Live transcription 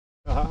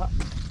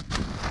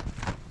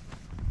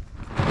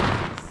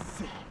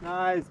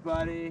Nice,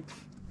 buddy.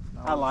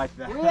 I like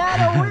that. We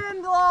had a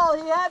wind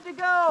lull. He had to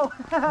go.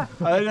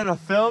 Are they gonna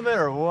film it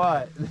or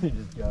what? He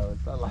just goes.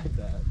 I like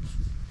that.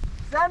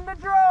 Send the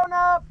drone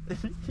up.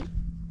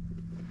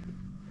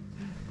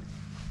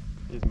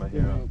 He's my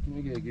hero. Can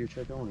we get a gear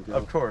check? I want to go.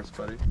 Of course,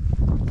 buddy.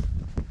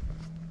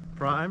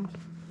 Primed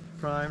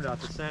out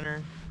the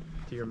center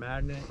to your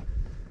magnet.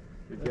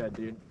 You're good,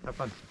 dude. Have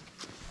fun.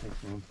 Thanks,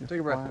 man. Take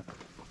a breath.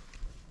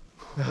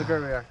 Look where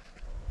we are.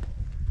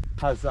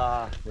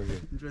 Huzzah. We're here.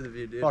 Enjoy the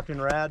view, dude.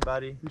 Fucking rad,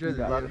 buddy. Enjoy the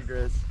view. Love you,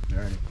 Griz.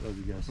 Alrighty. Love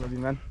you guys. Love you,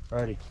 man.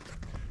 Alrighty.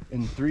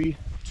 In 3,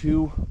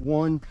 2,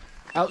 1.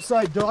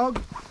 Outside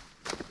dog.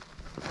 Good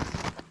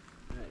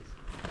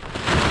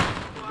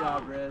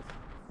job, Griz.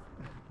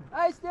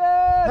 Nice, dude.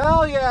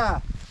 Hell yeah!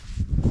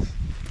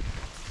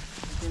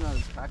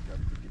 Back up.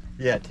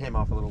 Yeah, it came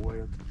off a little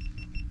weird.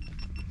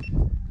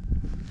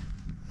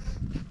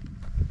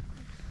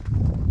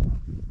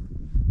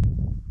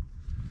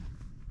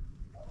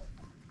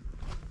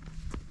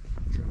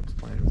 Trump's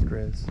playing with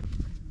Griz.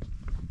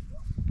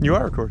 You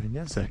are recording,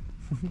 yes, sir.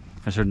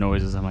 I heard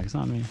noises. I'm like, it's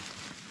not me.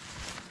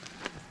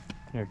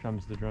 Here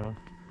comes the drone.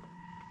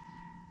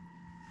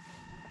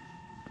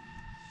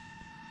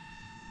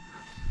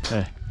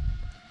 Hey,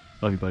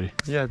 love you, buddy.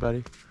 Yeah,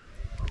 buddy.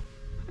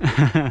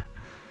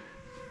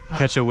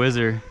 Catch a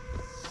whizzer.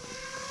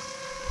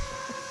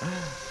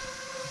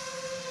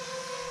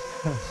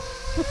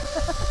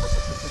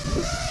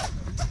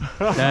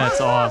 That's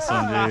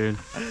awesome, dude.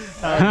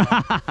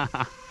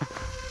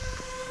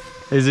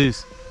 Hey,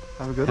 Zeus.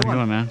 Have a good How you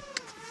one. going, man?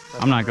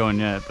 I'm not going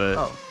yet,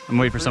 but I'm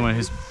waiting for someone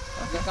who's...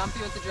 You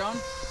comfy with the drone?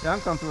 Yeah,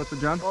 I'm comfortable with the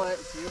drone. Oh,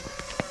 it's you.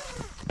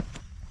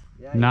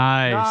 Yeah,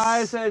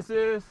 Nice. Nice,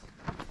 Jesus.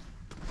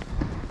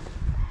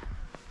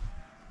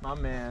 My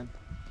man.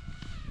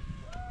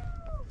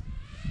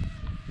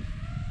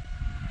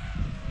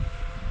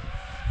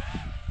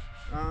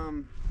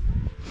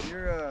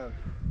 You're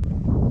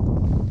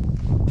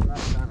not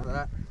a fan of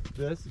that.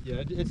 This?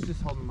 Yeah, it's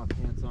just holding my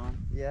pants on.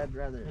 Yeah, I'd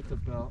rather It's a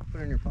belt.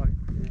 put it in your pocket.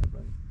 Yeah,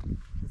 buddy.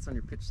 It's on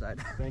your pitch side.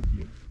 Thank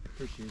you.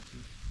 Appreciate you.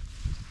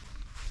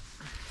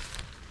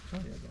 Oh, yeah,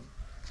 buddy.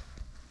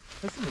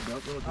 This is a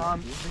dope little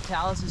drone, dude. The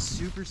talus is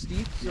super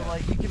steep, so Yeah.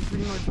 like you can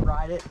pretty much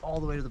ride it all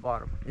the way to the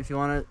bottom. If you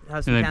want to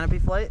have some And then canopy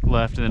flight,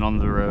 left and then on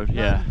the road.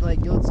 Yeah. like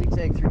you'll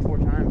zigzag 3-4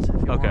 times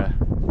if you Okay.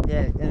 want.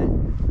 Yeah,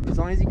 and as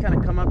long as you kind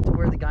of come up to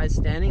where the guy's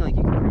standing, like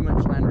you can pretty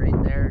much land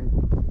right there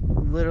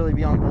and literally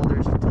be on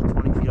boulders until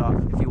 20 feet off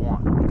if you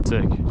want.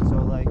 Sick. So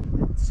like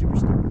it's super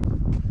steep.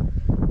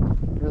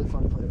 Really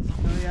fun to play with.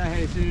 Oh yeah,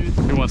 hey dude.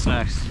 Who wants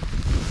next?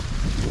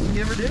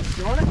 You ever do?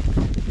 You want it?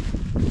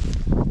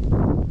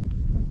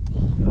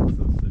 That's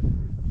so sick.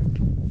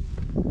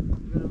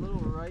 You got a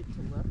little right to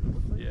left, it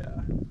looks like.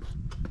 Yeah. And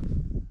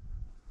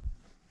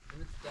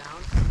it's down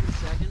for a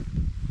second.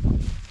 And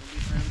you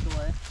turn it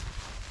away.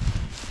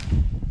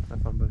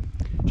 Have fun, buddy.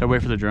 Should I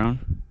wait for the drone?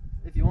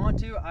 If you want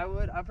to, I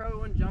would. I probably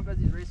wouldn't jump as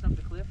he's racing up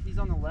the cliff. He's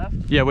on the left.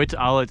 Yeah, wait till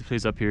I'll let the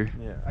please up here.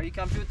 Yeah. Are you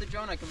comfy with the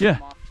drone? I can Yeah. move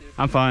him off too.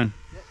 I'm fine.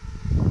 Yep.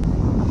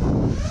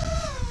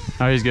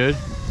 All right, he's good.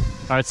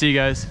 All right, see you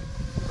guys.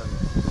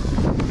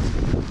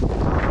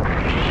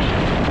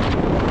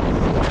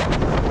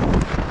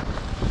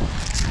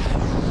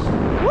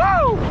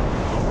 Woo!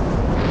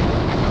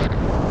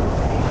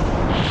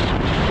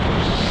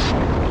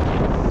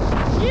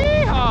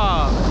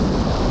 Yeehaw!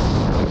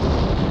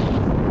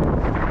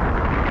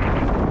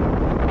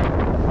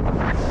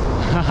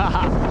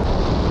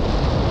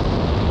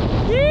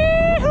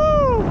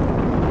 Yee-hoo!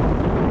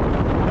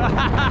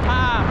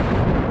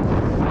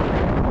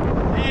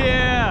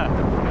 Yeah!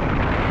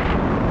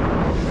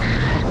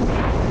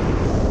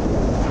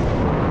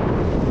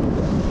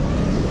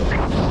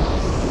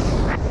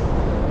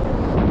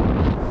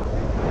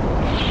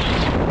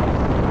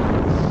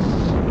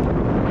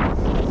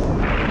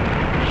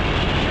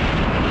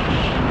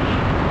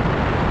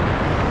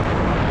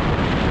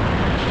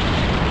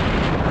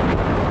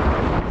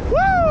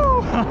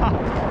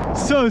 Woo!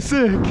 So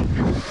sick!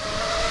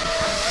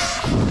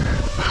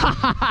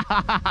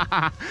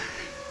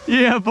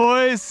 Yeah,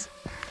 boys!